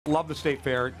Love the State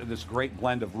Fair, this great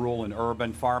blend of rural and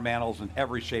urban, farm animals in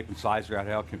every shape and size are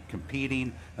out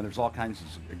competing, and there's all kinds of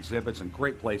exhibits and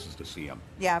great places to see them.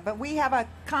 Yeah, but we have a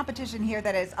competition here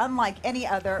that is unlike any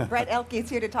other. Brett Elke is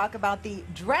here to talk about the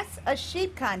Dress a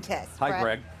Sheep contest. Hi, Brett.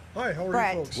 Greg. Hi, how are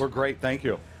Brett. you folks? We're great, thank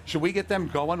you. Should we get them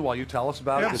going while you tell us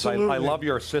about it? Because Absolutely. I love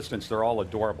your assistants. They're all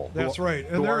adorable. That's right.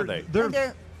 Who are they?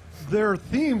 Their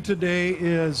theme today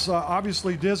is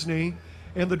obviously Disney,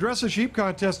 and the Dress a Sheep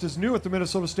contest is new at the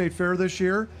Minnesota State Fair this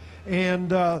year. And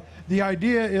the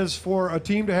idea is for a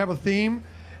team to have a theme,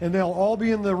 and they'll all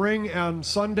be in the ring on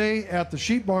Sunday at the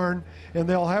sheep barn, and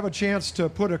they'll have a chance to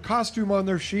put a costume on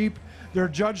their sheep. They're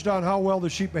judged on how well the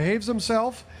sheep behaves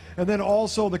themselves, and then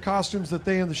also the costumes that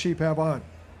they and the sheep have on.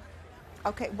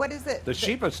 Okay, what is it? The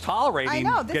sheep is tolerating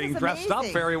getting dressed up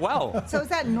very well. So is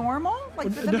that normal?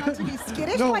 Like for them not to be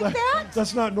skittish like that?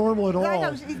 That's not normal at all. I know,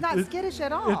 he's not skittish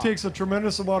at all. It takes a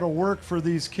tremendous amount of work for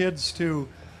these kids to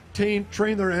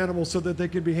train their animals so that they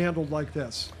can be handled like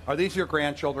this. Are these your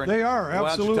grandchildren? They are, absolutely.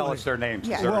 Why don't you tell us their names?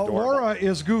 Yeah. They're Well, adorable. Laura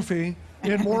is goofy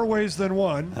in more ways than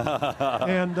one.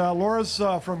 And Laura's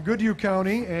from Goodhue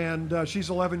County, and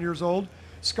she's 11 years old.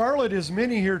 Scarlett is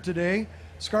Minnie here today.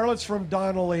 Scarlett's from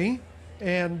Donnelly,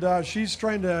 and she's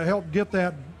trying to help get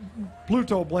that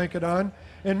Pluto blanket on.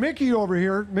 And Mickey over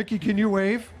here, Mickey, can you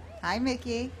wave? Hi,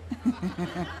 Mickey.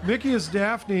 Mickey is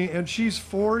Daphne, and she's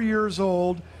 4 years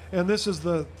old, and this is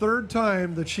the third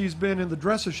time that she's been in the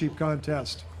Dress a Sheep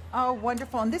contest. Oh,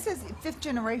 wonderful. And this is 5th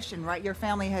generation, right? Your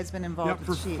family has been involved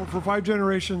with sheep. For 5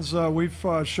 generations, we've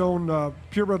shown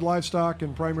purebred livestock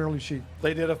and primarily sheep.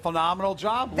 They did a phenomenal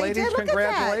job. They Ladies, did. Look at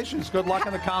congratulations. Good luck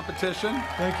in the competition.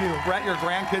 Thank you. Brett, your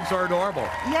grandkids are adorable.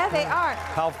 Yeah, they are.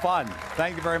 How fun.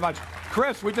 Thank you very much.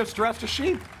 Chris, we just dressed a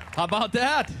sheep. How about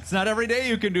that? It's not every day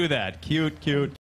you can do that. Cute, cute.